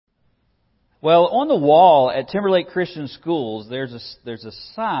Well, on the wall at Timberlake Christian Schools, there's a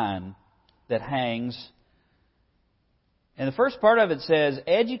sign that hangs, and the first part of it says,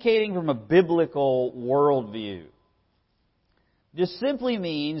 "Educating from a biblical worldview." This simply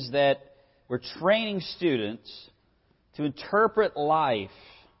means that we're training students to interpret life,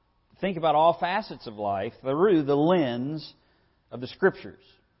 think about all facets of life through the lens of the Scriptures,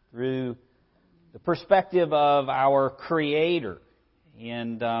 through the perspective of our Creator.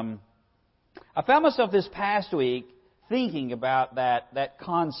 And I found myself this past week thinking about that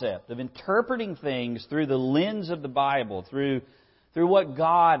concept of interpreting things through the lens of the Bible, through what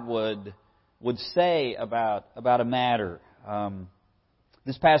God would say about a matter.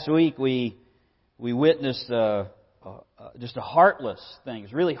 This past week we witnessed just a heartless thing.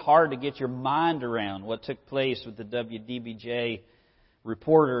 It's really hard to get your mind around what took place with the WDBJ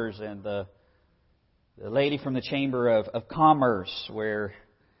reporters and the lady from the Chamber of Commerce, where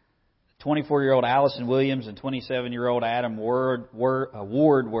 24-year-old Allison Williams and 27-year-old Adam Ward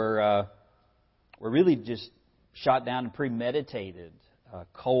were really just shot down in premeditated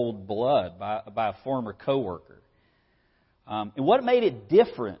cold blood by a former coworker. And what made it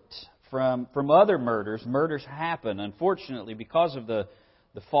different from other murders? Murders happen, unfortunately, because of the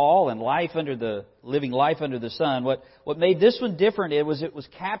fall and living life under the sun. What made this one different? It was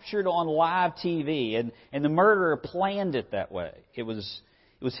captured on live TV, and the murderer planned it that way. It was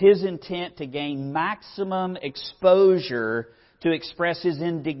his intent to gain maximum exposure to express his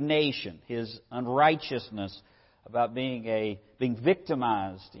indignation, his unrighteousness about being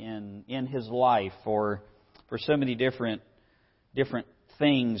victimized in his life for so many different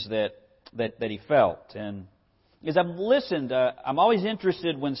things that he felt. And as I've listened, I'm always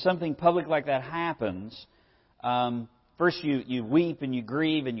interested when something public like that happens. First, you weep and you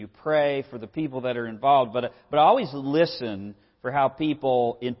grieve and you pray for the people that are involved, but I always listen for how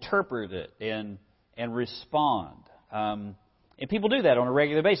people interpret it and respond. And people do that on a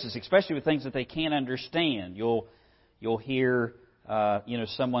regular basis, especially with things that they can't understand. You'll hear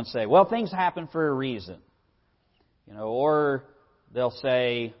someone say, "Well, things happen for a reason," or they'll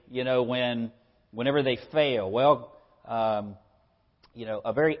say, whenever they fail, well,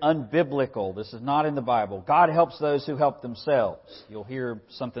 a very unbiblical, this is not in the Bible. God helps those who help themselves. You'll hear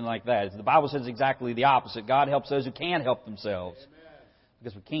something like that. The Bible says exactly the opposite. God helps those who can't help themselves. Amen.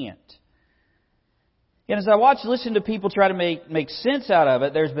 Because we can't. And as I listen to people try to make sense out of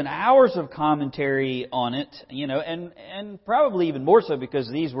it, there's been hours of commentary on it, and probably even more so because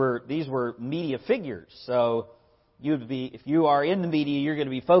these were media figures. So if you are in the media, you're going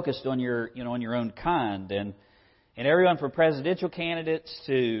to be focused on your own kind. And everyone from presidential candidates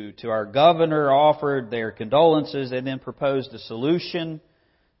to our governor offered their condolences and then proposed a solution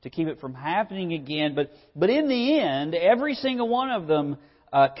to keep it from happening again. But in the end, every single one of them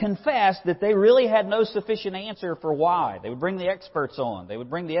confessed that they really had no sufficient answer for why. They would bring the experts on. They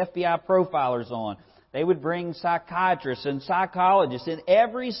would bring the FBI profilers on. They would bring psychiatrists and psychologists. And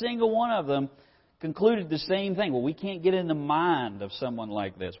every single one of them concluded the same thing. Well, we can't get in the mind of someone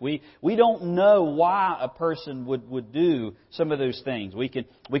like this. We don't know why a person would do some of those things. We can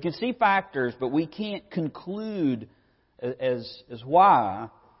see factors, but we can't conclude as why.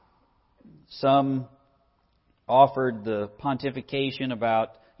 Some offered the pontification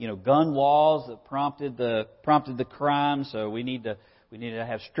about gun laws that prompted the crime. So we need to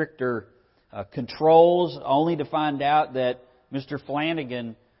have stricter controls. Only to find out that Mr.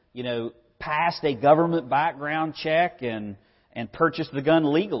 Flanagan passed a government background check and purchased the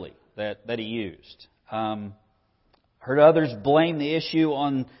gun legally that he used. Heard others blame the issue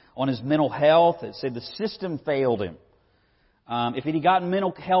on his mental health. It said the system failed him. If he'd gotten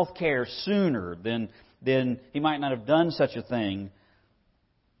mental health care sooner, then he might not have done such a thing.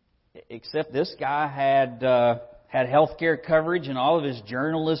 Except this guy had health care coverage in all of his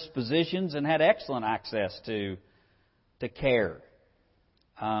journalist positions and had excellent access to care.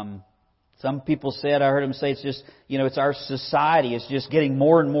 Some people said, I heard him say, it's just, it's our society. It's just getting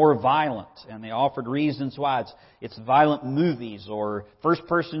more and more violent. And they offered reasons why. It's violent movies or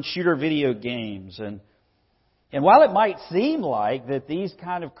first-person shooter video games. And while it might seem like that these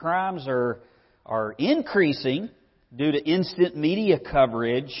kind of crimes are increasing due to instant media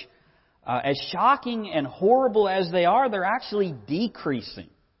coverage, as shocking and horrible as they are, they're actually decreasing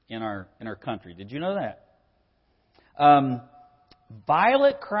in our country. Did you know that?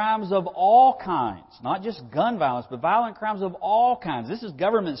 Violent crimes of all kinds, not just gun violence, but violent crimes of all kinds. This is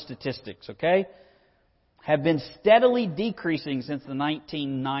government statistics, okay? Have been steadily decreasing since the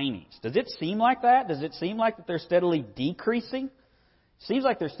 1990s. Does it seem like that? Does it seem like that they're steadily decreasing? Seems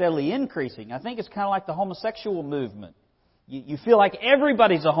like they're steadily increasing. I think it's kind of like the homosexual movement. You feel like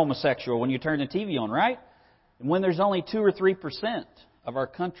everybody's a homosexual when you turn the TV on, right? And when there's only 2 or 3% of our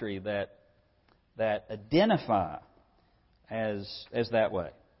country that identify as that way.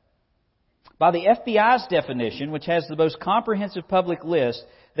 By the FBI's definition, which has the most comprehensive public list,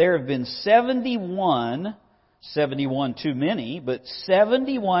 there have been 71 too many, but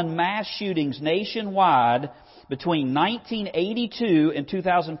 71 mass shootings nationwide between 1982 and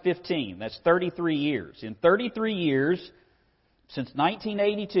 2015. That's 33 years. In 33 years, since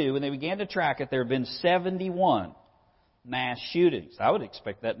 1982, when they began to track it, there have been 71 mass shootings. I would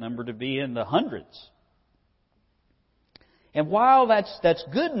expect that number to be in the hundreds. And while that's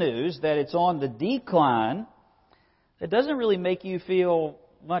good news that it's on the decline, it doesn't really make you feel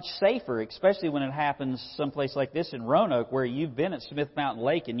much safer, especially when it happens someplace like this in Roanoke, where you've been at Smith Mountain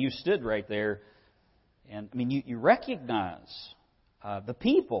Lake and you stood right there. And I mean, you recognize the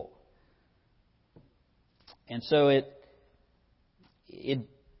people. And so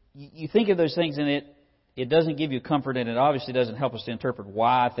you think of those things, and it doesn't give you comfort, and it obviously doesn't help us to interpret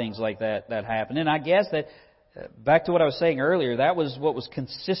why things like that happen. And I guess that, back to what I was saying earlier, that was what was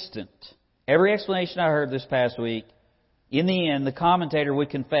consistent. Every explanation I heard this past week, in the end, the commentator would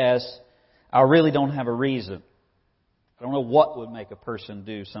confess, I really don't have a reason. I don't know what would make a person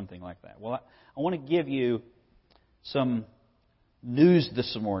do something like that. Well, I want to give you some news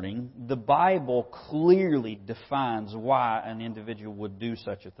this morning. The Bible clearly defines why an individual would do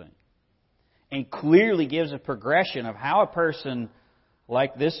such a thing. And clearly gives a progression of how a person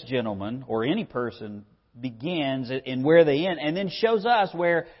like this gentleman, or any person, begins and where they end, and then shows us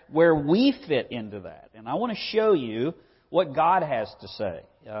where we fit into that. And I want to show you what God has to say.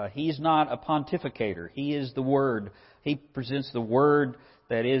 He's not a pontificator. He is the Word. He presents the Word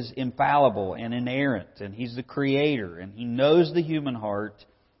that is infallible and inerrant, and He's the Creator, and He knows the human heart,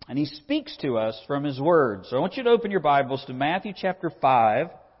 and He speaks to us from His Word. So I want you to open your Bibles to Matthew chapter 5.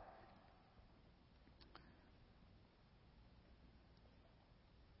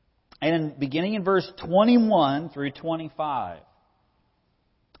 And beginning in verse 21 through 25.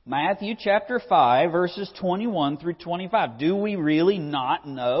 Matthew chapter 5, verses 21 through 25. Do we really not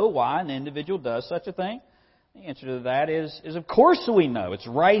know why an individual does such a thing? The answer to that is of course we know. It's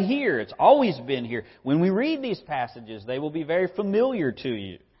right here. It's always been here. When we read these passages, they will be very familiar to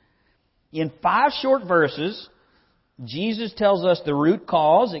you. In 5 short verses, Jesus tells us the root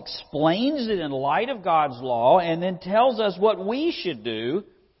cause, explains it in light of God's law, and then tells us what we should do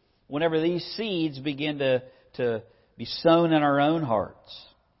whenever these seeds begin to be sown in our own hearts.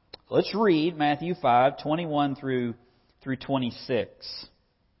 Let's read Matthew 5, 21 through 26.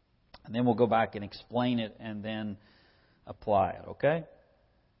 And then we'll go back and explain it and then apply it, okay?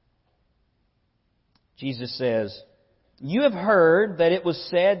 Jesus says, "You have heard that it was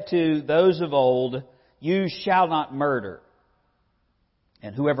said to those of old, 'You shall not murder.'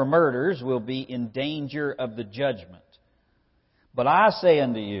 And whoever murders will be in danger of the judgment. But I say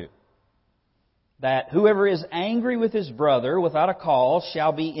unto you, that whoever is angry with his brother without a cause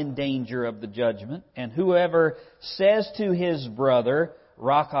shall be in danger of the judgment. And whoever says to his brother,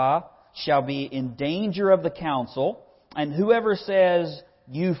 Raca, shall be in danger of the council. And whoever says,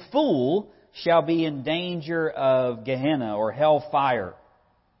 you fool, shall be in danger of Gehenna or hellfire.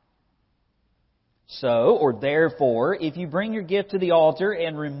 So, or therefore, if you bring your gift to the altar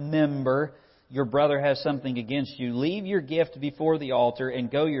and remember your brother has something against you, leave your gift before the altar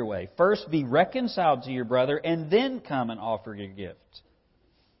and go your way. First be reconciled to your brother and then come and offer your gift.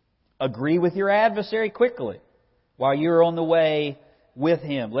 Agree with your adversary quickly while you are on the way with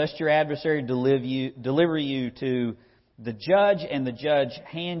him, lest your adversary deliver you to the judge and the judge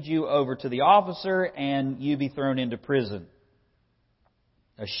hand you over to the officer and you be thrown into prison.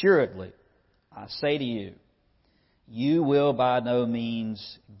 Assuredly, I say to you, you will by no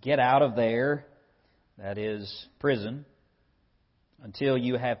means get out of there, that is, prison, until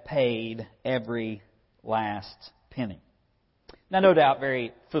you have paid every last penny. Now, no doubt,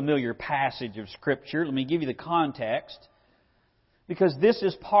 very familiar passage of Scripture. Let me give you the context, because this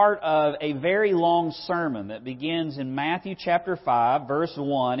is part of a very long sermon that begins in Matthew chapter 5, verse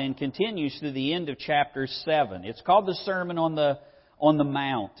 1, and continues through the end of chapter 7. It's called the Sermon on the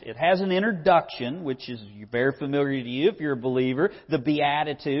Mount. It has an introduction, which is very familiar to you if you're a believer. The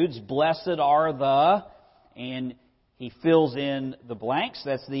Beatitudes, blessed are the, and he fills in the blanks.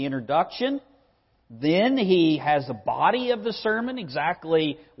 That's the introduction. Then he has the body of the sermon,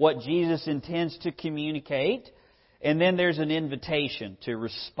 exactly what Jesus intends to communicate. And then there's an invitation to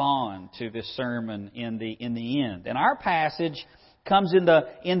respond to this sermon in the end. And our passage comes in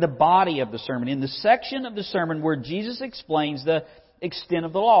the body of the sermon, in the section of the sermon where Jesus explains the extent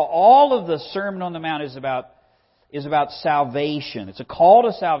of the law. All of the Sermon on the Mount is is about salvation. It's a call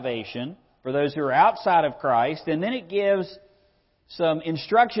to salvation for those who are outside of Christ, and then it gives some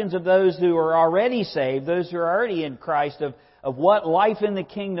instructions of those who are already saved, those who are already in Christ, of what life in the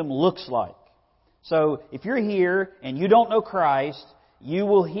kingdom looks like. So if you're here and you don't know Christ, you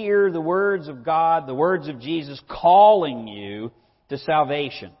will hear the words of God, the words of Jesus calling you to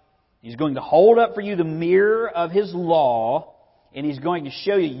salvation. He's going to hold up for you the mirror of His law, and He's going to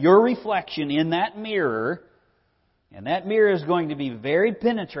show you your reflection in that mirror. And that mirror is going to be very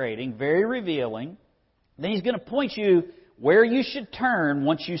penetrating, very revealing. Then He's going to point you where you should turn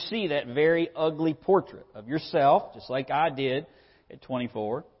once you see that very ugly portrait of yourself, just like I did at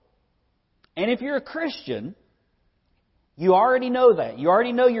 24. And if you're a Christian, you already know that. You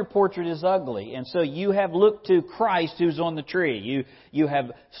already know your portrait is ugly. And so you have looked to Christ who's on the tree. You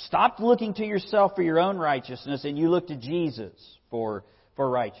have stopped looking to yourself for your own righteousness, and you look to Jesus for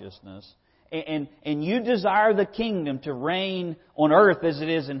righteousness. And you desire the kingdom to reign on earth as it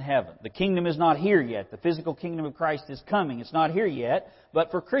is in heaven. The kingdom is not here yet. The physical kingdom of Christ is coming. It's not here yet.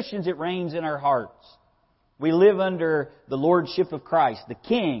 But for Christians, it reigns in our hearts. We live under the lordship of Christ, the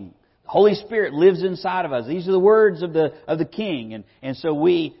King. The Holy Spirit lives inside of us. These are the words of the King. And so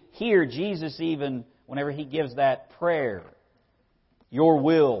we hear Jesus even whenever He gives that prayer. Your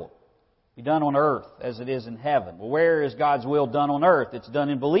will be done on earth as it is in heaven. Well, where is God's will done on earth? It's done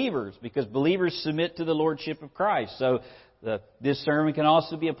in believers, because believers submit to the lordship of Christ. So this sermon can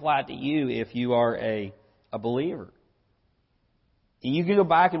also be applied to you if you are a believer. And you can go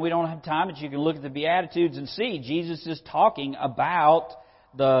back, and we don't have time, but you can look at the Beatitudes and see Jesus is talking about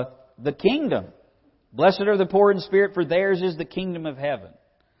the kingdom. Blessed are the poor in spirit, for theirs is the kingdom of heaven.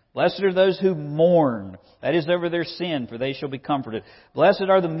 Blessed are those who mourn, that is, over their sin, for they shall be comforted. Blessed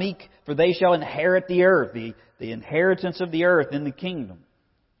are the meek, for they shall inherit the earth, the inheritance of the earth in the kingdom.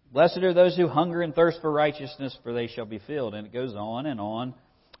 Blessed are those who hunger and thirst for righteousness, for they shall be filled. And it goes on and on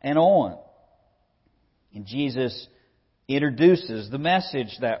and on. And Jesus introduces the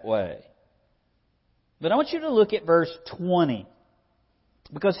message that way. But I want you to look at verse 20.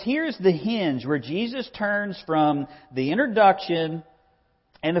 Because here's the hinge where Jesus turns from the introduction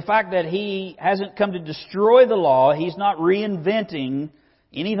and the fact that He hasn't come to destroy the law. He's not reinventing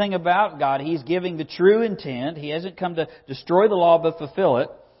anything about God. He's giving the true intent. He hasn't come to destroy the law but fulfill it.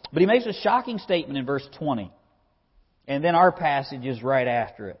 But He makes a shocking statement in verse 20. And then our passage is right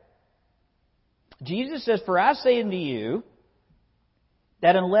after it. Jesus says, "For I say unto you,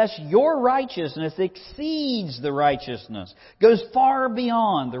 that unless your righteousness exceeds the righteousness, goes far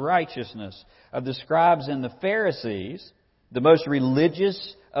beyond the righteousness of the scribes and the Pharisees, the most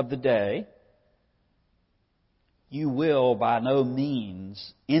religious of the day, you will by no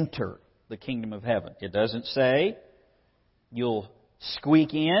means enter the kingdom of heaven." It doesn't say you'll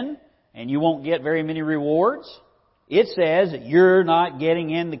squeak in and you won't get very many rewards. It says you're not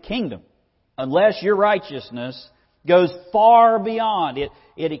getting in the kingdom unless your righteousness goes far beyond.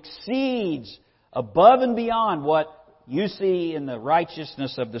 It exceeds above and beyond what you see in the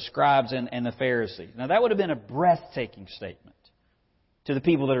righteousness of the scribes and the Pharisees. Now, that would have been a breathtaking statement to the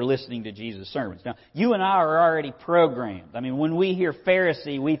people that are listening to Jesus' sermons. Now, you and I are already programmed. I mean, when we hear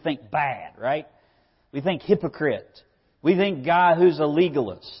Pharisee, we think bad, right? We think hypocrite. We think guy who's a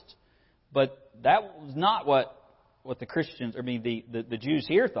legalist. But that was not what the Christians, the Jews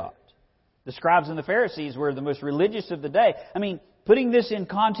here thought. The scribes and the Pharisees were the most religious of the day. I mean, putting this in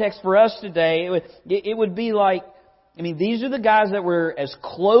context for us today, it would be like, these are the guys that were as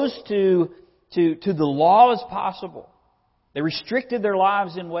close to the law as possible. They restricted their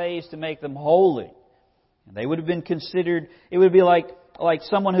lives in ways to make them holy. And they would have been considered, it would be like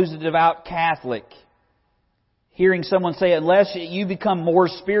someone who's a devout Catholic hearing someone say, unless you become more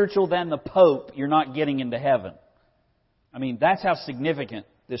spiritual than the Pope, you're not getting into heaven. That's how significant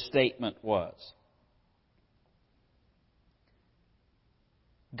this statement was.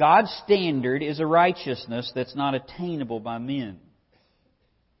 God's standard is a righteousness that's not attainable by men.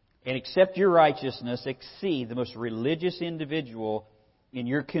 And except your righteousness exceed the most religious individual in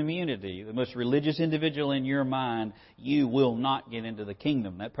your community, the most religious individual in your mind, you will not get into the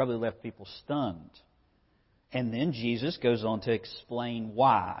kingdom. That probably left people stunned. And then Jesus goes on to explain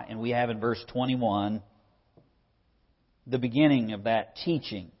why. And we have in verse 21 the beginning of that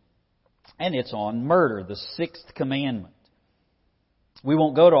teaching. And it's on murder, the sixth commandment. We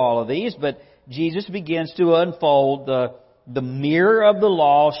won't go to all of these, but Jesus begins to unfold the mirror of the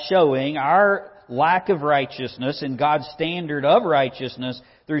law showing our lack of righteousness and God's standard of righteousness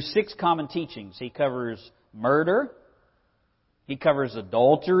through six common teachings. He covers murder. He covers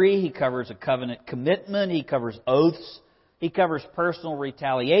adultery. He covers a covenant commitment. He covers oaths He covers personal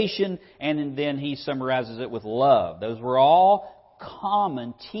retaliation, and then he summarizes it with love. Those were all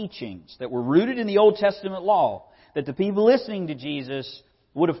common teachings that were rooted in the Old Testament law that the people listening to Jesus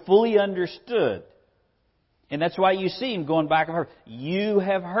would have fully understood. And that's why you see him going back and forth. You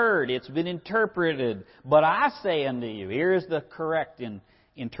have heard, it's been interpreted, but I say unto you. Here is the correct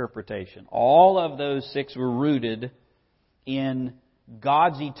interpretation. All of those 6 were rooted in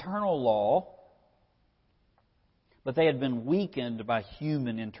God's eternal law, but they had been weakened by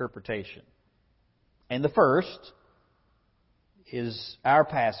human interpretation. And the first is our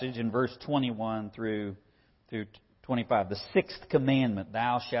passage in verse 21 through 25. The 6th commandment,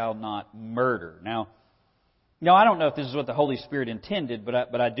 thou shalt not murder. Now, I don't know if this is what the Holy Spirit intended,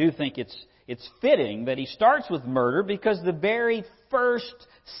 but I do think it's fitting that he starts with murder, because the very first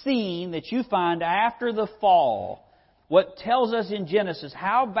scene that you find after the fall, what tells us in Genesis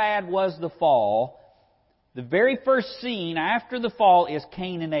how bad was the fall, the very first scene after the fall is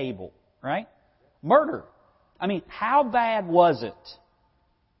Cain and Abel, right? Murder. I mean, how bad was it?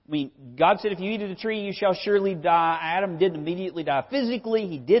 I mean, God said, if you eat of the tree, you shall surely die. Adam didn't immediately die physically.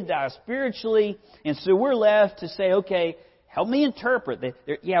 He did die spiritually. And so we're left to say, okay, help me interpret.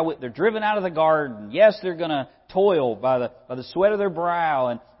 They're driven out of the garden. Yes, they're going to toil by the sweat of their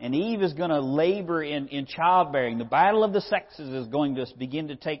brow. And Eve is going to labor in childbearing. The battle of the sexes is going to begin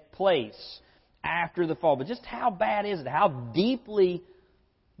to take place after the fall. But just how bad is it? How deeply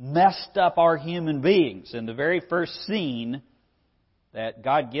messed up are human beings? And the very first scene that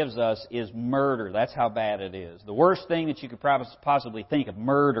God gives us is murder. That's how bad it is. The worst thing that you could possibly think of,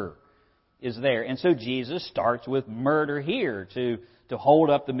 murder, is there. And so Jesus starts with murder here to hold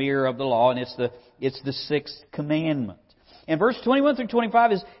up the mirror of the law, and it's the 6th commandment. And verse 21 through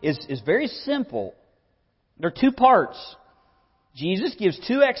 25 is very simple. There are 2 parts. Jesus gives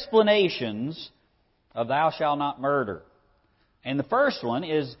 2 explanations of thou shalt not murder. And the first one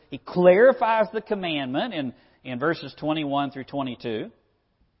is he clarifies the commandment in verses 21 through 22.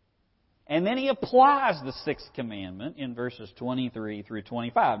 And then he applies the 6th commandment in verses 23 through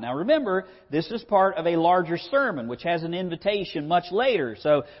 25. Now remember, this is part of a larger sermon, which has an invitation much later.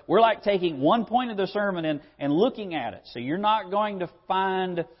 So we're like taking one point of the sermon and looking at it. So you're not going to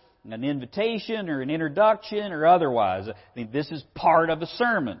find an invitation or an introduction or otherwise. I mean, this is part of a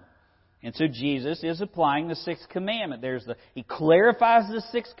sermon. And so Jesus is applying the 6th commandment. He clarifies the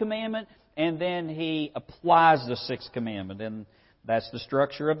 6th commandment, and then he applies the 6th commandment. And that's the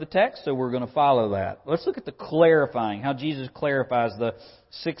structure of the text, so we're going to follow that. Let's look at the clarifying, how Jesus clarifies the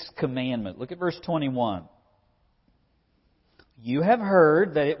 6th commandment. Look at verse 21. You have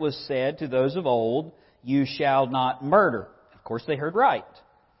heard that it was said to those of old, you shall not murder. Of course, they heard right.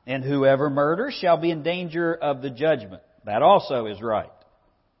 And whoever murders shall be in danger of the judgment. That also is right.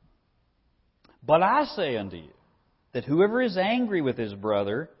 But I say unto you, that whoever is angry with his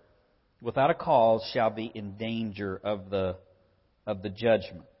brother without a cause shall be in danger of the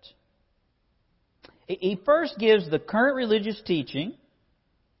judgment. He first gives the current religious teaching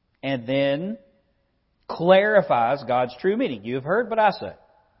and then clarifies God's true meaning. You have heard, but I say.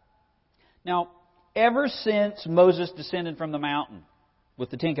 Now, ever since Moses descended from the mountain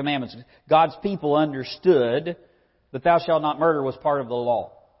with the 10 Commandments, God's people understood that thou shalt not murder was part of the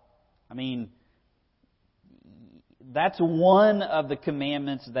law. I mean, that's one of the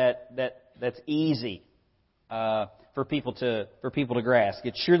commandments that's easy for people to grasp.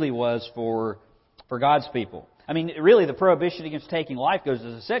 It surely was for God's people. I mean, really, the prohibition against taking life goes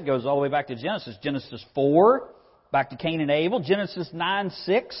all the way back to Genesis. Genesis 4, back to Cain and Abel. Genesis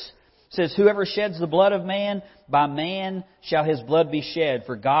 9:6 says, whoever sheds the blood of man, by man shall his blood be shed,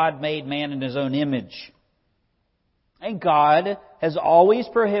 for God made man in His own image. And God has always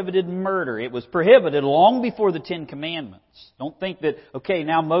prohibited murder. It was prohibited long before the 10 Commandments. Don't think that, okay,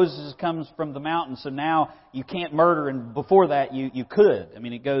 now Moses comes from the mountain, so now you can't murder, and before that you could. I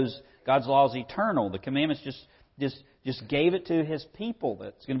mean, God's law is eternal. The commandments just gave it to His people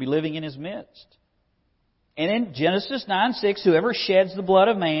that's going to be living in His midst. And in Genesis 9:6, whoever sheds the blood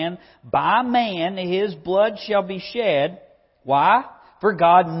of man, by man his blood shall be shed. Why? For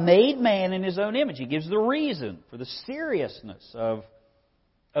God made man in His own image. He gives the reason for the seriousness of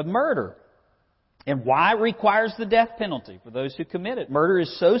murder. And why it requires the death penalty for those who commit it. Murder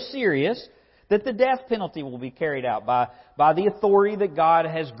is so serious that the death penalty will be carried out by the authority that God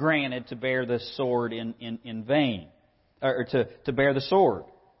has granted to bear the sword in vain. Or to bear the sword.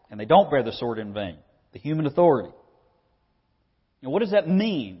 And they don't bear the sword in vain. The human authority. Now, what does that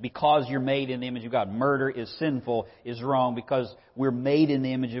mean? Because you're made in the image of God. Murder is sinful, is wrong, because we're made in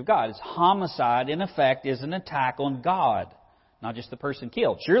the image of God. It's homicide, in effect, is an attack on God, not just the person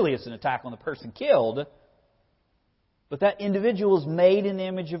killed. Surely it's an attack on the person killed, But that individual is made in the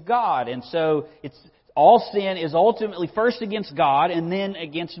image of God. And so all sin is ultimately first against God and then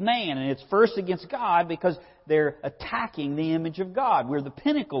against man. And it's first against God because they're attacking the image of God. We're the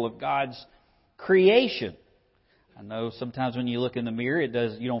pinnacle of God's creation. I know sometimes when you look in the mirror,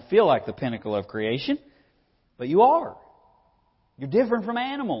 you don't feel like the pinnacle of creation, but you are. You're different from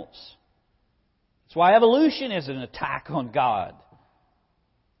animals. That's why evolution is an attack on God.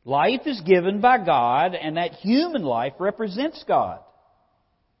 Life is given by God, and that human life represents God.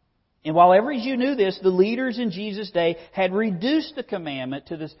 And while every Jew knew this, the leaders in Jesus' day had reduced the commandment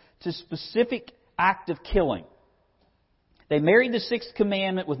to specific act of killing. They married the sixth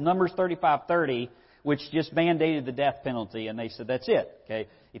commandment with Numbers 35:30, which just mandated the death penalty, and they said that's it. Okay,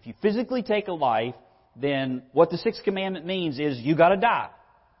 if you physically take a life, then what the sixth commandment means is you got to die,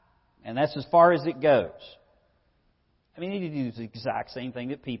 and that's as far as it goes. I mean, they do the exact same thing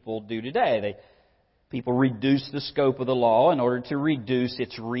that people do today. People reduce the scope of the law in order to reduce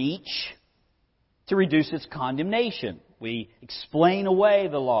its reach, to reduce its condemnation. We explain away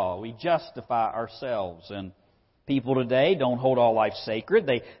the law. We justify ourselves. And people today don't hold all life sacred.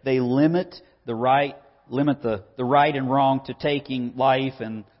 They limit the right and wrong to taking life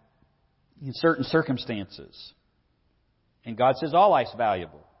and in certain circumstances. And God says all life's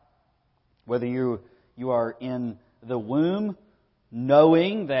valuable. Whether you are in the womb,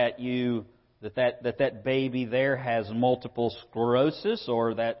 knowing that that baby there has multiple sclerosis,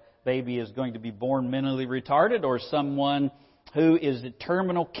 or that baby is going to be born mentally retarded, or someone who is in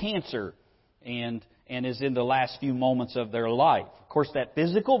terminal cancer and is in the last few moments of their life. Of course, that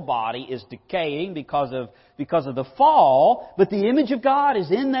physical body is decaying because of the fall, but the image of God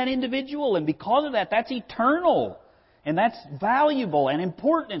is in that individual, and because of that, that's eternal, and that's valuable and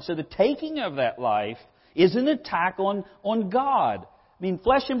important. And so the taking of that life is an attack on God. I mean,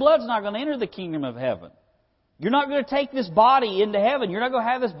 flesh and blood's not going to enter the kingdom of heaven. You're not going to take this body into heaven. You're not going to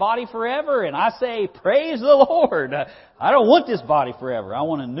have this body forever. And I say, praise the Lord. I don't want this body forever. I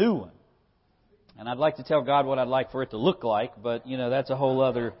want a new one. And I'd like to tell God what I'd like for it to look like, but that's a whole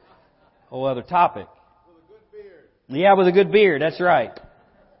other topic. With a good beard. Yeah, with a good beard. That's right.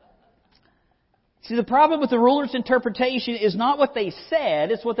 See, the problem with the ruler's interpretation is not what they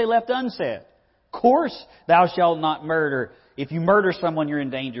said, it's what they left unsaid. Of course, thou shalt not murder. If you murder someone, you're in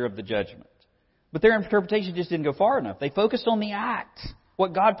danger of the judgment. But their interpretation just didn't go far enough. They focused on the act,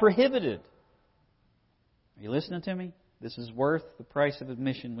 what God prohibited. Are you listening to me? This is worth the price of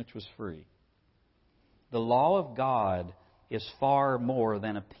admission, which was free. The law of God is far more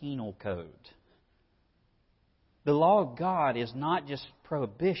than a penal code. The law of God is not just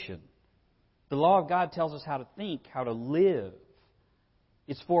prohibition. The law of God tells us how to think, how to live.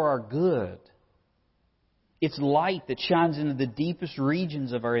 It's for our good. It's light that shines into the deepest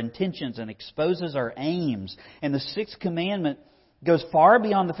regions of our intentions and exposes our aims. And the sixth commandment goes far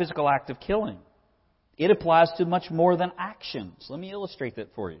beyond the physical act of killing. It applies to much more than actions. Let me illustrate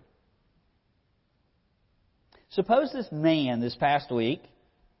that for you. Suppose this man this past week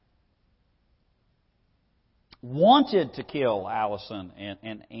wanted to kill Allison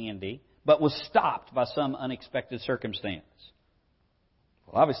and Andy, but was stopped by some unexpected circumstance.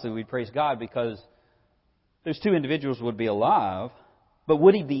 Well, obviously we'd praise God because those two individuals would be alive, but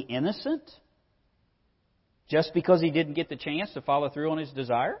would he be innocent just because he didn't get the chance to follow through on his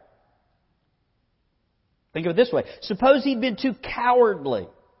desire? Think of it this way. Suppose he'd been too cowardly,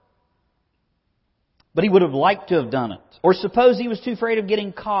 but he would have liked to have done it. Or suppose he was too afraid of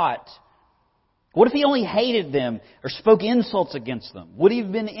getting caught. What if he only hated them or spoke insults against them? Would he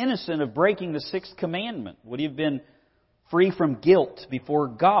have been innocent of breaking the sixth commandment? Would he have been free from guilt before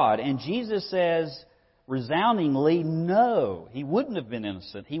God? And Jesus says resoundingly, no. He wouldn't have been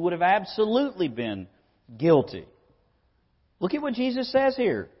innocent. He would have absolutely been guilty. Look at what Jesus says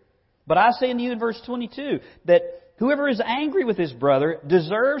here. But I say unto you in verse 22 that whoever is angry with his brother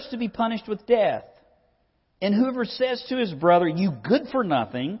deserves to be punished with death. And whoever says to his brother, you good for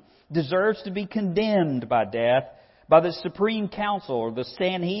nothing, deserves to be condemned by death by the Supreme Council or the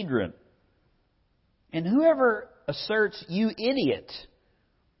Sanhedrin. And whoever asserts, you idiot,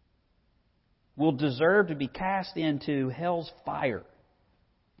 will deserve to be cast into hell's fire.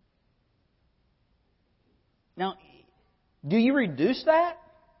 Now, do you reduce that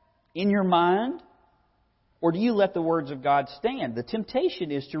in your mind? Or do you let the words of God stand? The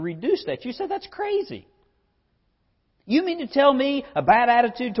temptation is to reduce that. You say, that's crazy. You mean to tell me a bad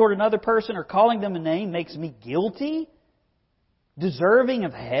attitude toward another person or calling them a name makes me guilty? Deserving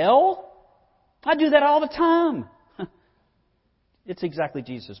of hell? I do that all the time. It's exactly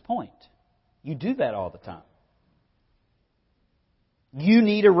Jesus' point. You do that all the time. You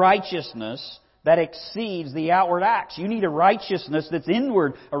need a righteousness that exceeds the outward acts. You need a righteousness that's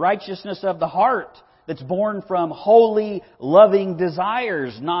inward, a righteousness of the heart that's born from holy, loving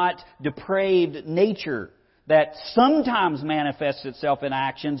desires, not depraved nature, that sometimes manifests itself in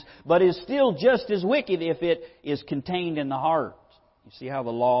actions, but is still just as wicked if it is contained in the heart. You see how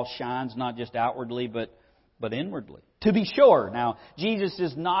the law shines not just outwardly, but inwardly. To be sure, now, Jesus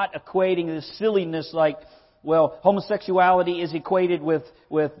is not equating this silliness like, well, homosexuality is equated with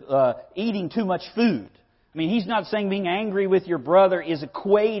eating too much food. I mean, He's not saying being angry with your brother is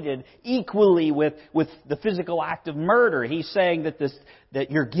equated equally with the physical act of murder. He's saying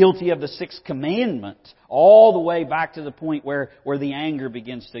that you're guilty of the sixth commandment, all the way back to the point where the anger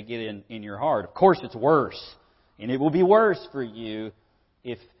begins to get in your heart. Of course, it's worse. And it will be worse for you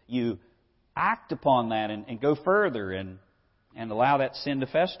if you act upon that and go further and allow that sin to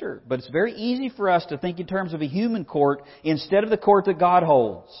fester. But it's very easy for us to think in terms of a human court instead of the court that God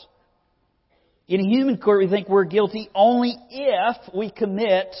holds. In a human court, we think we're guilty only if we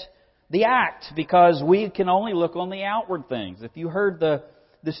commit the act, because we can only look on the outward things. If you heard the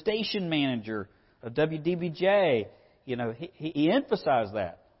station manager of WDBJ, he emphasized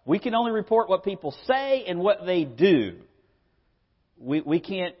that. We can only report what people say and what they do. We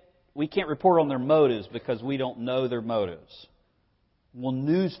can't report on their motives because we don't know their motives. Well,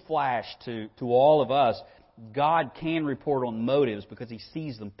 news flash to all of us, God can report on motives because He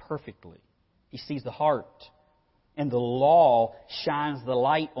sees them perfectly. He sees the heart. And the law shines the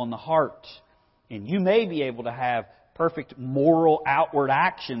light on the heart. And you may be able to have perfect moral outward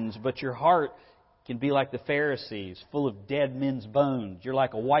actions, but your heart can be like the Pharisees, full of dead men's bones. You're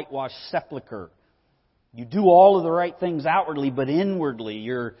like a whitewashed sepulcher. You do all of the right things outwardly, but inwardly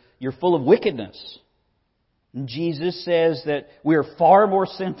you're full of wickedness. And Jesus says that we are far more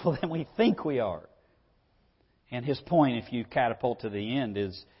sinful than we think we are. And His point, if you catapult to the end,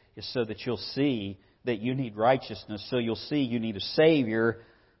 is so that you'll see that you need righteousness. So you'll see you need a Savior,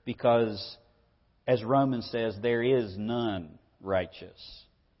 because, as Romans says, there is none righteous.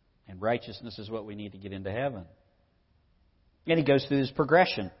 And righteousness is what we need to get into heaven. And He goes through this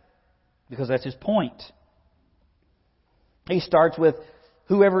progression, because that's His point. He starts with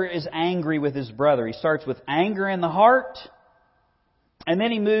whoever is angry with his brother. He starts with anger in the heart, and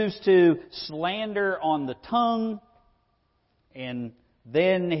then He moves to slander on the tongue, and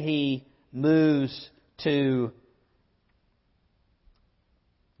then He moves to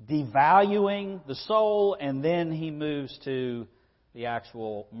devaluing the soul, and then He moves to the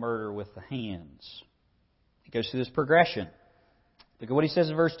actual murder with the hands. He goes through this progression. Look at what He says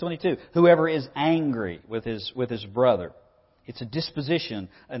in verse 22. Whoever is angry with his brother. It's a disposition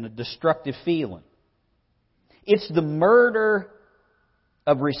and a destructive feeling. It's the murder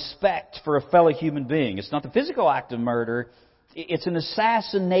of respect for a fellow human being. It's not the physical act of murder. It's an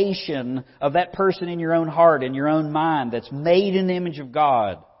assassination of that person in your own heart and your own mind that's made in the image of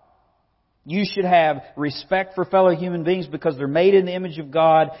God. You should have respect for fellow human beings because they're made in the image of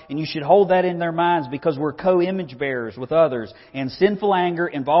God, and you should hold that in their minds because we're co-image bearers with others. And sinful anger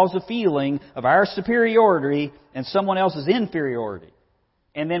involves a feeling of our superiority and someone else's inferiority.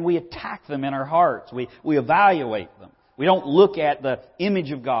 And then we attack them in our hearts. We evaluate them. We don't look at the image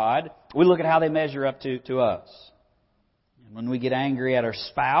of God. We look at how they measure up to us. And when we get angry at our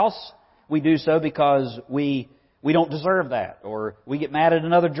spouse, we do so because we don't deserve that. Or we get mad at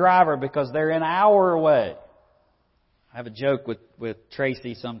another driver because they're in our way. I have a joke with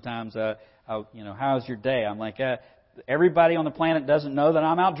Tracy sometimes. How's your day? I'm like, everybody on the planet doesn't know that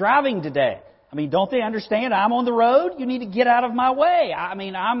I'm out driving today. I mean, don't they understand I'm on the road? You need to get out of my way. I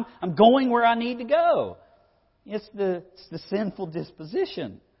mean, I'm going where I need to go. It's the sinful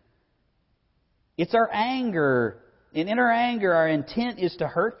disposition. It's our anger. And in our anger, our intent is to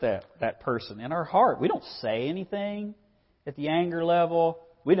hurt that person in our heart. We don't say anything at the anger level.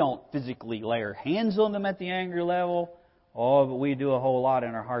 We don't physically lay our hands on them at the anger level. Oh, but we do a whole lot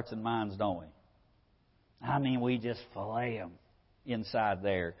in our hearts and minds, don't we? I mean, we just fillet them inside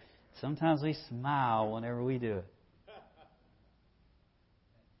there. Sometimes we smile whenever we do it.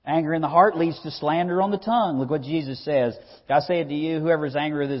 Anger in the heart leads to slander on the tongue. Look what Jesus says. I say to you, whoever is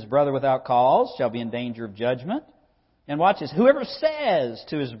angry with his brother without cause shall be in danger of judgment. And watch this. Whoever says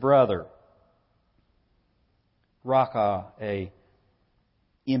to his brother, raka, a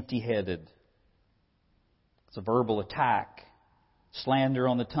empty-headed. It's a verbal attack. Slander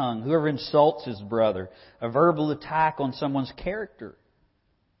on the tongue. Whoever insults his brother, a verbal attack on someone's character.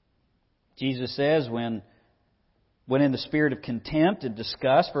 Jesus says when in the spirit of contempt and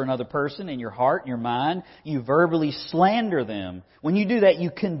disgust for another person in your heart and your mind, you verbally slander them. When you do that, you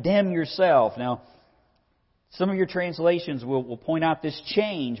condemn yourself. Now, Some of your translations will point out this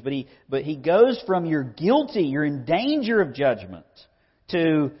change, but he goes from you're guilty, you're in danger of judgment,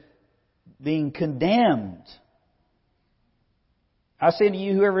 to being condemned. I say to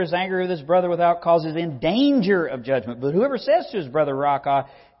you, whoever is angry with his brother without cause is in danger of judgment. But whoever says to his brother, Raca,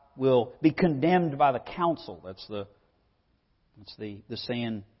 will be condemned by the council. That's the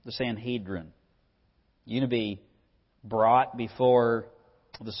Sanhedrin. You're going to be brought before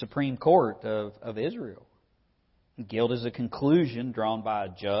the Supreme Court of Israel. Guilt is a conclusion drawn by a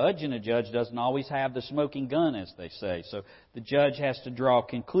judge, and a judge doesn't always have the smoking gun, as they say. So the judge has to draw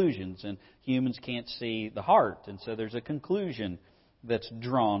conclusions, and humans can't see the heart. And so there's a conclusion that's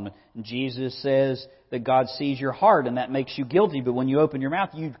drawn. And Jesus says that God sees your heart, and that makes you guilty. But when you open your mouth,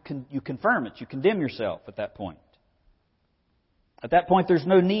 you confirm it. You condemn yourself at that point. At that point, there's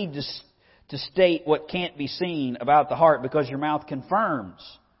no need to state what can't be seen about the heart, because your mouth confirms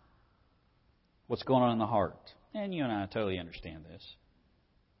what's going on in the heart. And you and I totally understand this.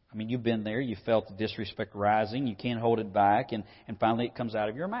 I mean, you've been there. You felt the disrespect rising. You can't hold it back. And finally it comes out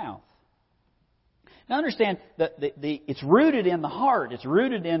of your mouth. Now understand that it's rooted in the heart. It's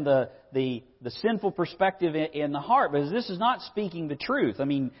rooted in the sinful perspective in the heart. But this is not speaking the truth. I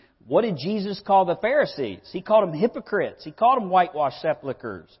mean, what did Jesus call the Pharisees? He called them hypocrites. He called them whitewashed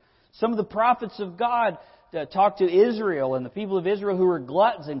sepulchres. Some of the prophets of God talked to Israel and the people of Israel who were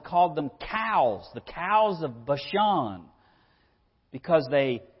gluttons and called them cows, the cows of Bashan, because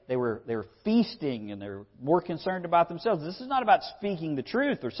they were feasting and they were more concerned about themselves. This is not about speaking the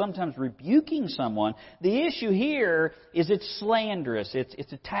truth or sometimes rebuking someone. The issue here is it's slanderous.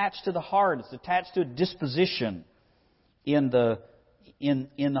 It's attached to the heart. It's attached to a disposition in the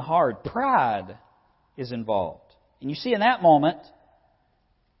heart. Pride is involved. And you see in that moment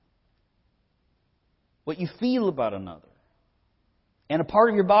what you feel about another. And a part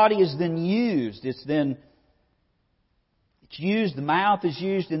of your body is then used. It's used, the mouth is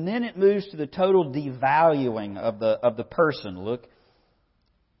used, and then it moves to the total devaluing of the person.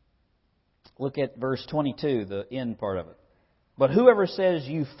 Look at verse 22, the end part of it. But whoever says,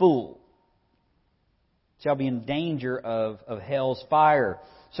 you fool, shall be in danger of hell's fire.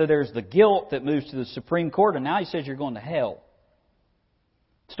 So there's the guilt that moves to the Supreme Court, and now he says you're going to hell.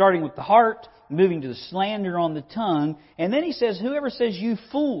 Starting with the heart, moving to the slander on the tongue, and then he says, whoever says, you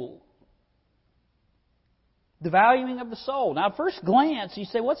fool. The valuing of the soul. Now, at first glance, you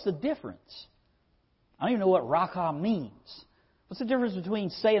say, what's the difference? I don't even know what Raca means. What's the difference between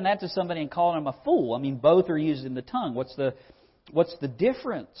saying that to somebody and calling them a fool? I mean, both are used in the tongue. What's the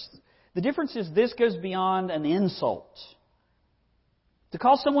difference? The difference is this goes beyond an insult. To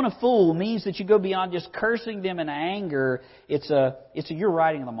call someone a fool means that you go beyond just cursing them in anger. It's a you're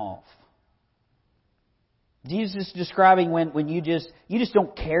writing them off. Jesus is describing when you just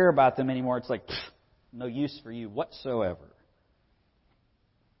don't care about them anymore. It's like, no use for you whatsoever.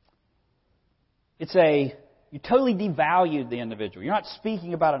 You totally devalued the individual. You're not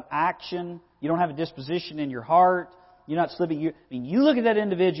speaking about an action. You don't have a disposition in your heart. You're not slipping. You look at that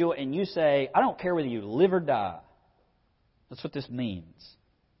individual and you say, I don't care whether you live or die. That's what this means.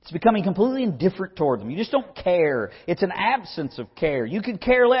 It's becoming completely indifferent toward them. You just don't care. It's an absence of care. You could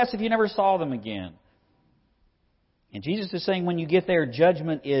care less if you never saw them again. And Jesus is saying when you get there,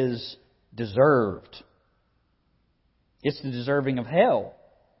 judgment is deserved. It's the deserving of hell.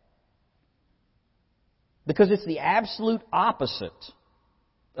 Because it's the absolute opposite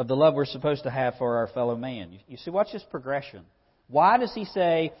of the love we're supposed to have for our fellow man. You see, watch this progression. Why does he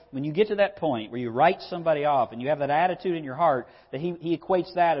say, when you get to that point where you write somebody off and you have that attitude in your heart, that he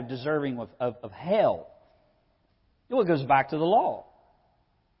equates that of deserving of hell? Well, it goes back to the law.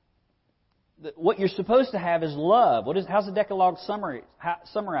 What you're supposed to have is love. How's the Decalogue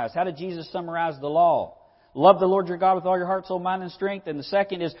summarized? How did Jesus summarize the law? Love the Lord your God with all your heart, soul, mind, and strength. And the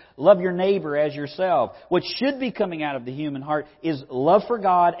second is love your neighbor as yourself. What should be coming out of the human heart is love for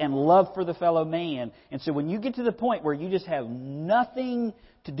God and love for the fellow man. And so when you get to the point where you just have nothing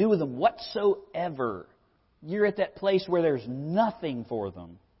to do with them whatsoever, you're at that place where there's nothing for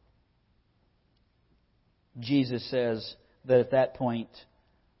them. Jesus says that at that point,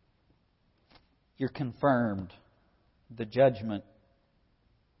 you're confirmed. The judgment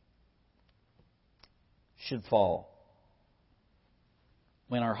should fall.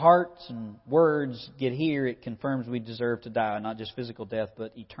 When our hearts and words get here, it confirms we deserve to die, not just physical death,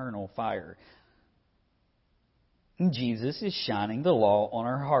 but eternal fire. And Jesus is shining the law on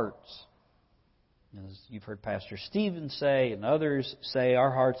our hearts. As you've heard Pastor Stephen say, and others say, our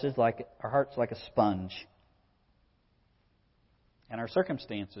heart's like a sponge. And our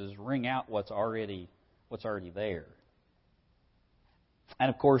circumstances wring out what's already there. And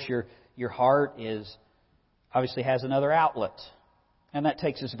of course, your heart is obviously has another outlet. And that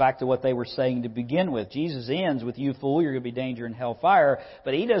takes us back to what they were saying to begin with. Jesus ends with, "You fool, you're going to be danger in hellfire."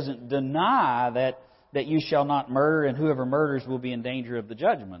 But He doesn't deny that you shall not murder, and whoever murders will be in danger of the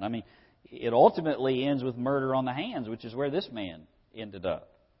judgment. I mean, it ultimately ends with murder on the hands, which is where this man ended up.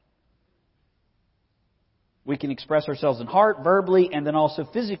 We can express ourselves in heart, verbally, and then also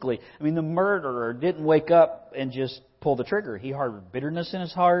physically. I mean, the murderer didn't wake up and just pull the trigger. He harbored bitterness in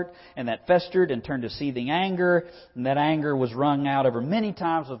his heart, and that festered and turned to seething anger. And that anger was wrung out over many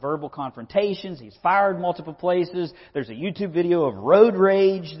times with verbal confrontations. He's fired multiple places. There's a YouTube video of road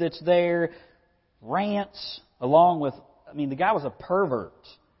rage that's there. Rants, along with, the guy was a pervert.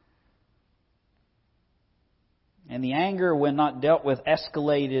 And the anger, when not dealt with,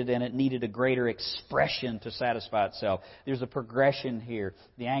 escalated, and it needed a greater expression to satisfy itself. There's a progression here.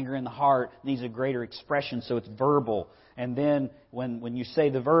 The anger in the heart needs a greater expression, so it's verbal. And then when you say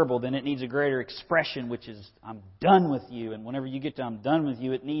the verbal, then it needs a greater expression, which is, "I'm done with you." And whenever you get to "I'm done with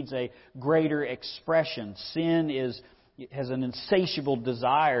you," it needs a greater expression. Sin has an insatiable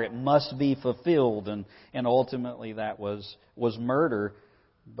desire. It must be fulfilled. And ultimately that was murder.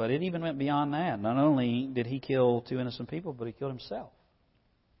 But it even went beyond that. Not only did he kill 2 innocent people, but he killed himself.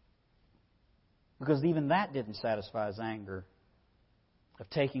 Because even that didn't satisfy his anger of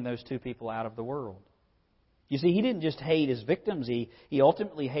taking those 2 people out of the world. You see, he didn't just hate his victims. He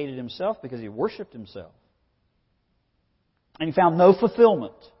ultimately hated himself because he worshipped himself. And he found no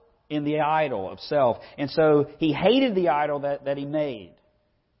fulfillment in the idol of self. And so he hated the idol that he made.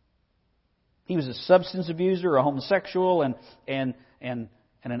 He was a substance abuser, a homosexual, and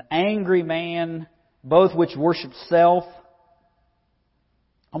an angry man, both which worship self.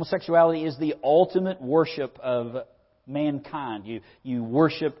 Homosexuality is the ultimate worship of mankind. You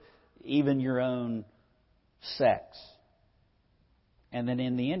worship even your own sex. And then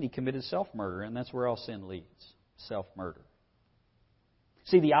in the end, he committed self-murder, and that's where all sin leads. Self-murder.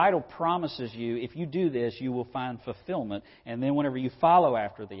 See, the idol promises you, if you do this, you will find fulfillment. And then whenever you follow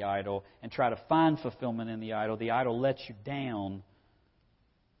after the idol and try to find fulfillment in the idol lets you down.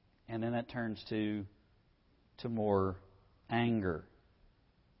 And then that turns to more anger.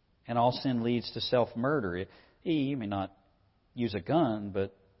 And all sin leads to self-murder. You may not use a gun,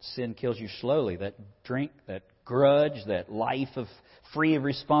 but sin kills you slowly. That drink, that grudge, that life of free of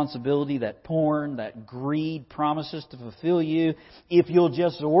responsibility, that porn, that greed promises to fulfill you if you'll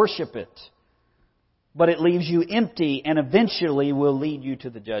just worship it. But it leaves you empty and eventually will lead you to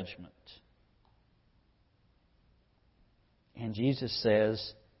the judgment. And Jesus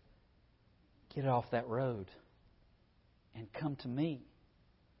says, "Get off that road and come to me.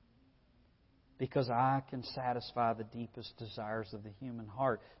 Because I can satisfy the deepest desires of the human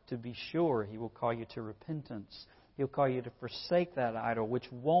heart." To be sure, He will call you to repentance. He'll call you to forsake that idol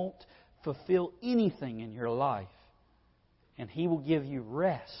which won't fulfill anything in your life. And He will give you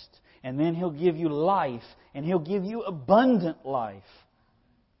rest. And then He'll give you life. And He'll give you abundant life.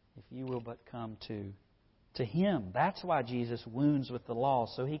 If you will but come to Him. That's why Jesus wounds with the law,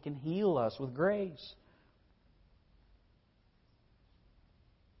 so He can heal us with grace.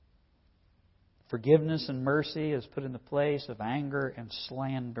 Forgiveness and mercy is put in the place of anger and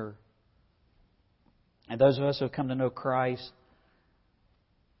slander. And those of us who have come to know Christ,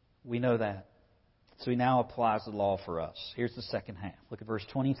 we know that. So He now applies the law for us. Here's the second half. Look at verse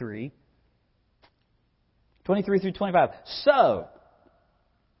 23. 23 through 25. So,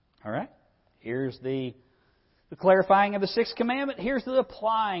 all right, here's the clarifying of the 6th commandment. Here's the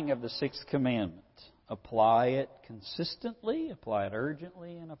applying of the 6th commandment. Apply it consistently, apply it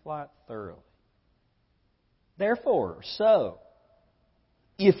urgently, and apply it thoroughly. Therefore,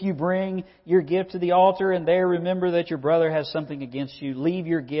 if you bring your gift to the altar and there remember that your brother has something against you, leave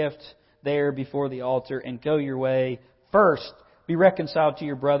your gift there before the altar and go your way. First, be reconciled to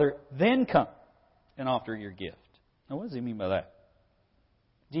your brother, then come and offer your gift. Now, what does He mean by that?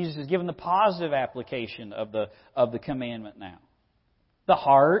 Jesus has given the positive application of the commandment now. The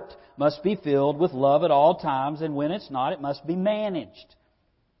heart must be filled with love at all times, and when it's not, it must be managed.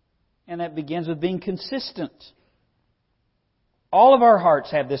 And that begins with being consistent. All of our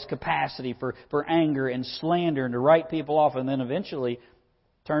hearts have this capacity for anger and slander and to write people off and then eventually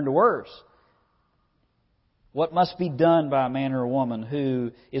turn to worse. What must be done by a man or a woman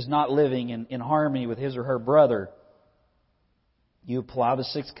who is not living in harmony with his or her brother? You apply the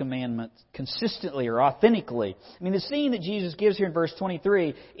 6th commandment consistently or authentically. I mean, the scene that Jesus gives here in verse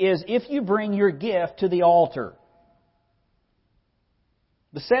 23 is if you bring your gift to the altar.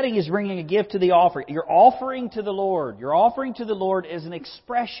 The setting is bringing a gift to the altar. You're offering to the Lord. Your offering to the Lord is an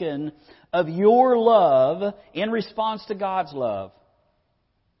expression of your love in response to God's love.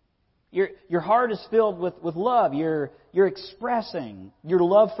 Your heart is filled with love. You're expressing your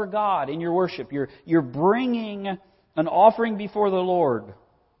love for God in your worship. You're bringing an offering before the Lord.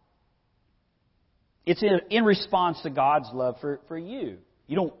 It's in response to God's love for you.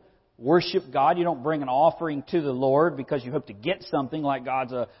 You don't worship God. You don't bring an offering to the Lord because you hope to get something like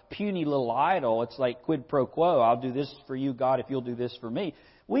God's a puny little idol. It's like quid pro quo. I'll do this for you, God, if you'll do this for me.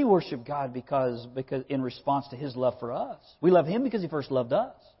 We worship God because in response to His love for us. We love Him because He first loved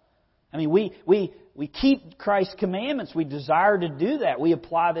us. I mean, we keep Christ's commandments. We desire to do that. We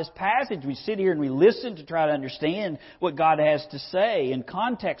apply this passage. We sit here and we listen to try to understand what God has to say in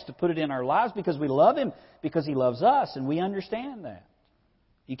context to put it in our lives because we love Him, because He loves us, and we understand that.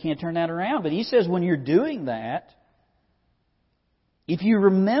 You can't turn that around. But He says when you're doing that, if you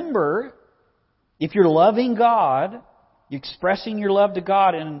remember, if you're loving God, you're expressing your love to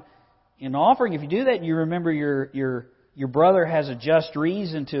God in offering, if you do that and you remember your brother has a just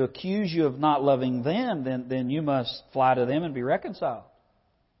reason to accuse you of not loving them, then you must fly to them and be reconciled.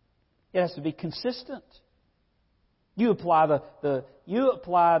 It has to be consistent. You apply the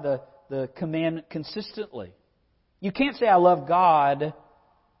commandment consistently. You can't say I love God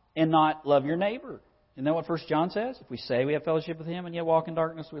and not love your neighbor. Isn't that what 1 John says? If we say we have fellowship with Him and yet walk in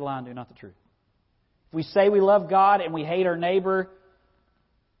darkness, we lie and do not the truth. If we say we love God and we hate our neighbor,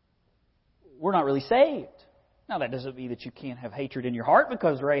 we're not really saved. Now, that doesn't mean that you can't have hatred in your heart,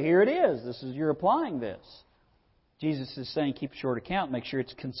 because right here it is. You're applying this. Jesus is saying keep a short account. Make sure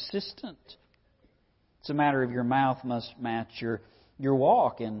it's consistent. It's a matter of your mouth must match your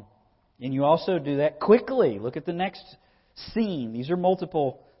walk. And you also do that quickly. Look at the next scene. These are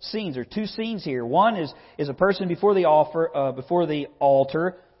multiple scenes. There are two scenes here. One is a person before the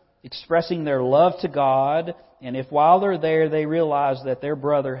altar expressing their love to God. And if while they're there they realize that their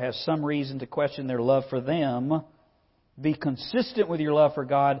brother has some reason to question their love for them, be consistent with your love for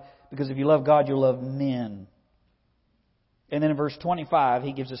God, because if you love God, you'll love men. And then in verse 25,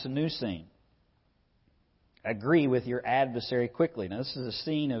 he gives us a new scene. Agree with your adversary quickly. Now, this is a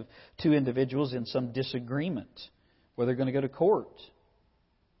scene of two individuals in some disagreement where they're going to go to court.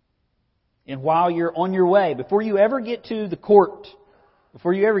 And while you're on your way, before you ever get to the court,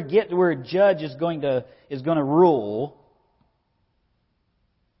 before you ever get to where a judge is going to rule,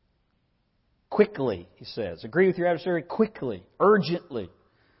 quickly, he says. Agree with your adversary quickly, urgently.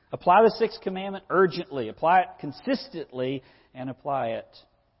 Apply the sixth commandment urgently. Apply it consistently and apply it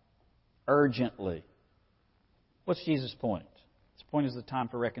urgently. What's Jesus' point? His point is the time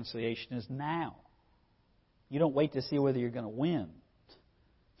for reconciliation is now. You don't wait to see whether you're going to win.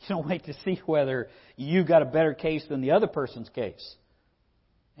 You don't wait to see whether you've got a better case than the other person's case.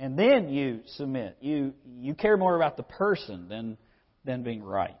 And then you submit. You care more about the person than being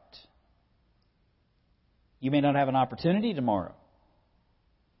right. You may not have an opportunity tomorrow.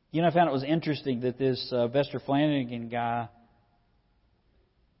 You know, I found it was interesting that this Vester Flanagan guy,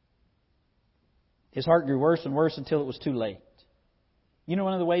 his heart grew worse and worse until it was too late. You know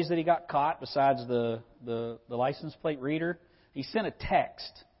one of the ways that he got caught besides the license plate reader? He sent a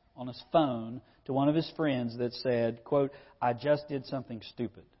text on his phone to one of his friends that said, quote, I just did something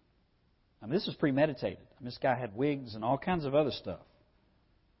stupid. I mean, this was premeditated. I mean, this guy had wigs and all kinds of other stuff.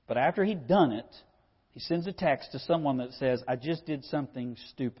 But after he'd done it, he sends a text to someone that says, I just did something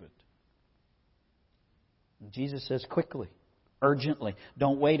stupid. And Jesus says, quickly, urgently.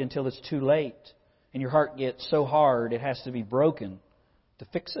 Don't wait until it's too late and your heart gets so hard it has to be broken to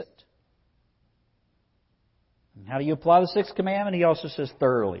fix it. And how do you apply the sixth commandment? He also says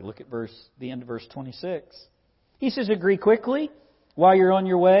thoroughly. Look at the end of verse 26. He says, agree quickly while you're on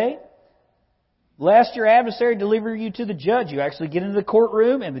your way, lest your adversary deliver you to the judge. You actually get into the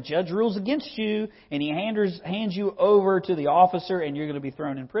courtroom and the judge rules against you and he hands you over to the officer and you're going to be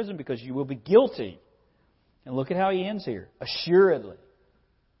thrown in prison because you will be guilty. And look at how he ends here. Assuredly,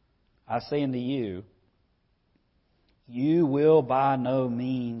 I say unto you, you will by no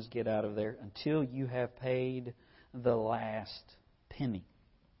means get out of there until you have paid the last penny.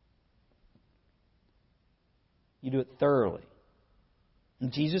 You do it thoroughly.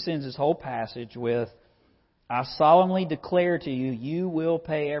 And Jesus ends this whole passage with, I solemnly declare to you, you will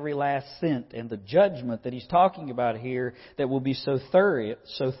pay every last cent. And the judgment that he's talking about here that will be so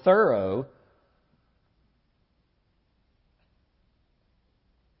thorough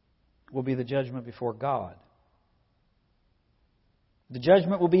will be the judgment before God. The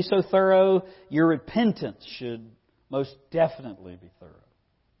judgment will be so thorough, your repentance should most definitely be thorough.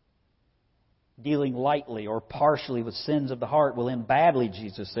 Dealing lightly or partially with sins of the heart will end badly,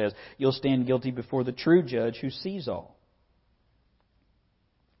 Jesus says. You'll stand guilty before the true judge who sees all.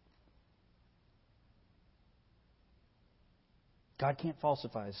 God can't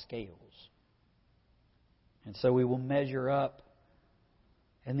falsify His scales. And so we will measure up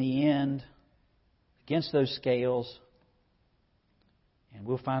in the end against those scales, and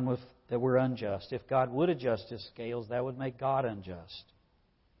we'll find that we're unjust. If God would adjust His scales, that would make God unjust.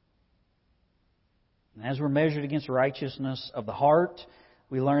 And as we're measured against righteousness of the heart,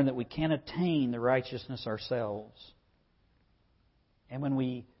 we learn that we can't attain the righteousness ourselves. And when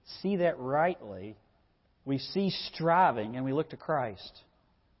we see that rightly, we cease striving and we look to Christ.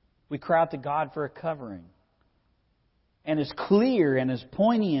 We cry out to God for a covering. And as clear and as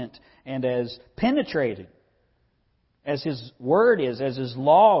poignant and as penetrating as His Word is, as His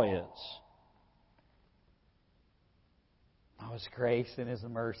law is. Oh, His grace and His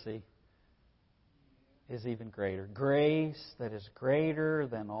mercy is even greater. Grace that is greater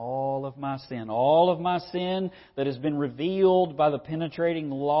than all of my sin. All of my sin that has been revealed by the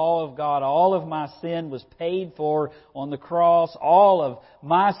penetrating law of God. All of my sin was paid for on the cross. All of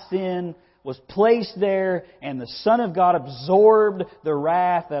my sin was placed there, and the Son of God absorbed the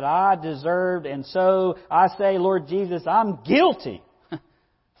wrath that I deserved. And so I say, Lord Jesus, I'm guilty.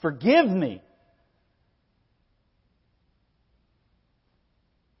 Forgive me.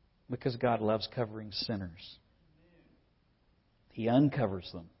 Because God loves covering sinners. He uncovers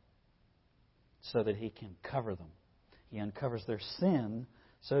them so that He can cover them. He uncovers their sin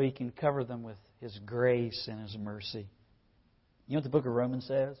so He can cover them with His grace and His mercy. You know what the book of Romans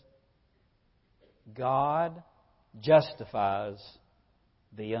says? God justifies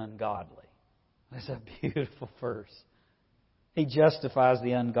the ungodly. That's a beautiful verse. He justifies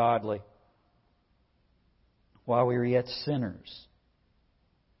the ungodly. While we were yet sinners,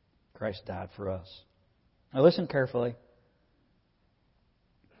 Christ died for us. Now listen carefully.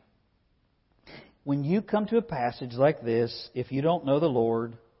 When you come to a passage like this, if you don't know the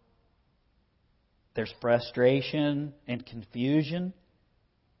Lord, there's frustration and confusion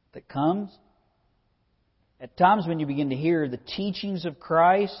that comes. At times when you begin to hear the teachings of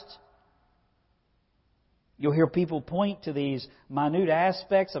Christ, you'll hear people point to these minute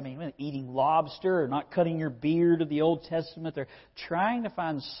aspects. I mean, eating lobster or not cutting your beard of the Old Testament. They're trying to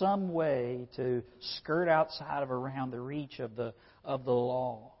find some way to skirt outside of around the reach of the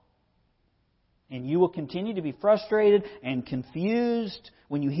law. And you will continue to be frustrated and confused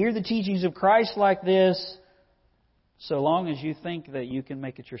when you hear the teachings of Christ like this, so long as you think that you can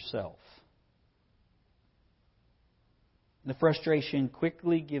make it yourself. The frustration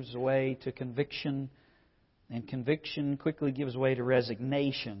quickly gives way to conviction, and conviction quickly gives way to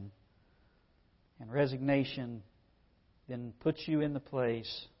resignation. And resignation then puts you in the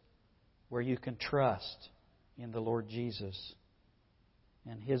place where you can trust in the Lord Jesus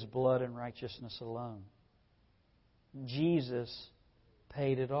and His blood and righteousness alone. Jesus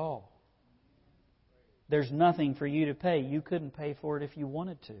paid it all. There's nothing for you to pay. You couldn't pay for it if you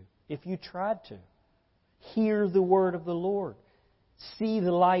wanted to, if you tried to. Hear the word of the Lord. See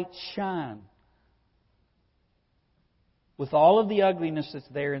the light shine. With all of the ugliness that's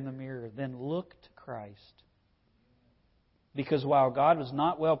there in the mirror, then look to Christ. Because while God was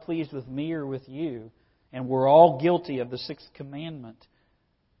not well pleased with me or with you, and we're all guilty of the sixth commandment,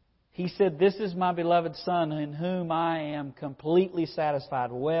 He said, "This is my beloved Son in whom I am completely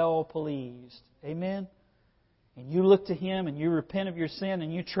satisfied, well pleased." Amen? And you look to Him and you repent of your sin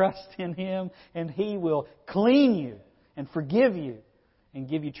and you trust in Him, and He will clean you and forgive you and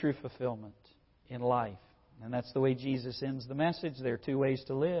give you true fulfillment in life. And that's the way Jesus ends the message. There are two ways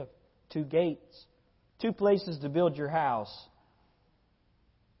to live, two gates, two places to build your house.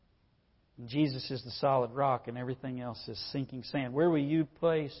 And Jesus is the solid rock and everything else is sinking sand. Where will you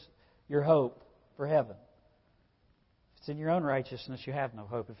place your hope for heaven? If it's in your own righteousness, you have no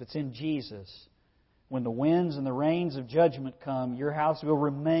hope. If it's in Jesus, when the winds and the rains of judgment come, your house will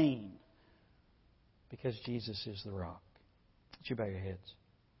remain because Jesus is the rock. Would you bow your heads?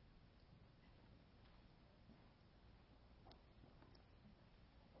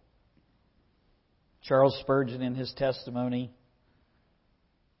 Charles Spurgeon, in his testimony,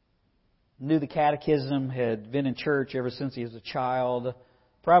 knew the catechism, had been in church ever since he was a child,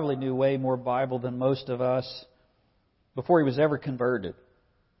 probably knew way more Bible than most of us before he was ever converted.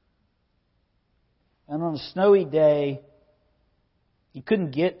 And on a snowy day, he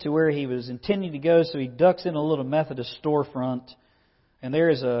couldn't get to where he was intending to go, so he ducks in a little Methodist storefront. And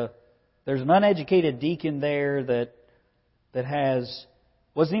there's an uneducated deacon there that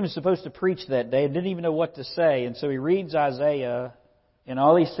wasn't even supposed to preach that day, didn't even know what to say. And so he reads Isaiah, and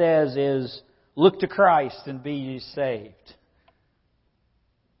all he says is, "Look to Christ and be ye saved."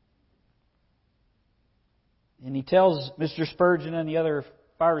 And he tells Mr. Spurgeon and the other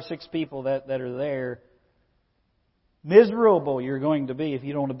 5 or 6 people that are there, Miserable you're going to be if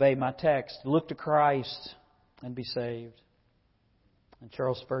you don't obey my text. Look to Christ and be saved. And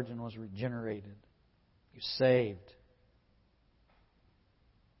Charles Spurgeon was regenerated. You're saved.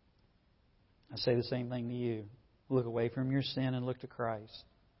 I say the same thing to you. Look away from your sin and look to Christ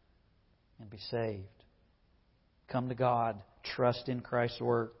and be saved. Come to God. Trust in Christ's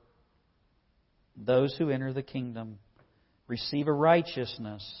work. Those who enter the kingdom receive a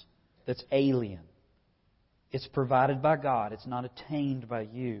righteousness that's alien. It's provided by God. It's not attained by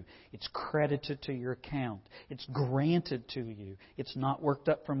you. It's credited to your account. It's granted to you. It's not worked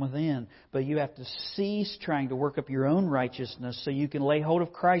up from within. But you have to cease trying to work up your own righteousness so you can lay hold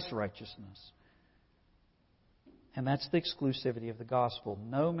of Christ's righteousness. And that's the exclusivity of the gospel.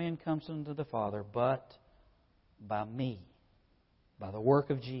 No man comes unto the Father but by me, by the work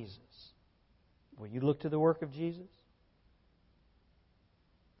of Jesus. Will you look to the work of Jesus?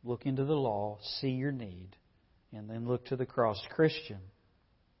 Look into the law, see your need, and then look to the cross. Christian,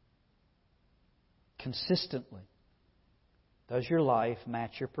 consistently, does your life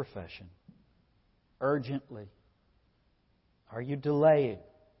match your profession? Urgently, are you delaying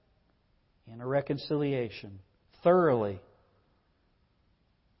in a reconciliation? Thoroughly,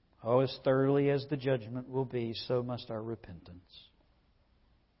 as thoroughly as the judgment will be, so must our repentance.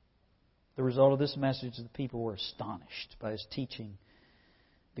 The result of this message, the people were astonished by His teaching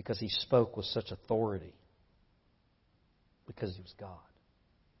because He spoke with such authority. Because He was God.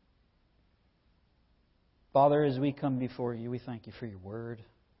 Father, as we come before You, we thank You for Your Word.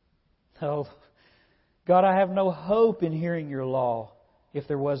 Oh, God, I have no hope in hearing Your law if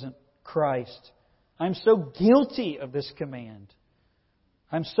there wasn't Christ. I'm so guilty of this command.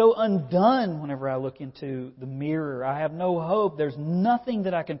 I'm so undone whenever I look into the mirror. I have no hope. There's nothing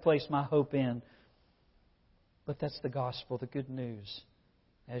that I can place my hope in. But that's the gospel, the good news.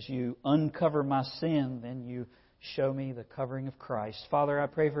 As You uncover my sin, then You show me the covering of Christ. Father, I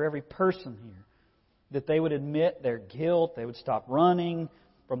pray for every person here that they would admit their guilt, they would stop running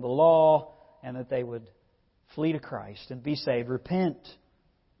from the law, and that they would flee to Christ and be saved. Repent.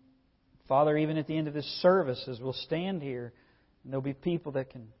 Father, even at the end of this service, as we'll stand here, and there'll be people that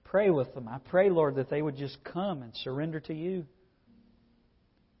can pray with them. I pray, Lord, that they would just come and surrender to You.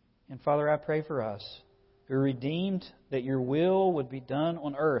 And Father, I pray for us who are redeemed, that Your will would be done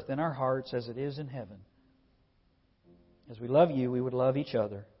on earth in our hearts as it is in heaven. As we love You, we would love each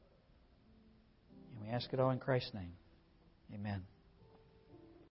other. And we ask it all in Christ's name. Amen.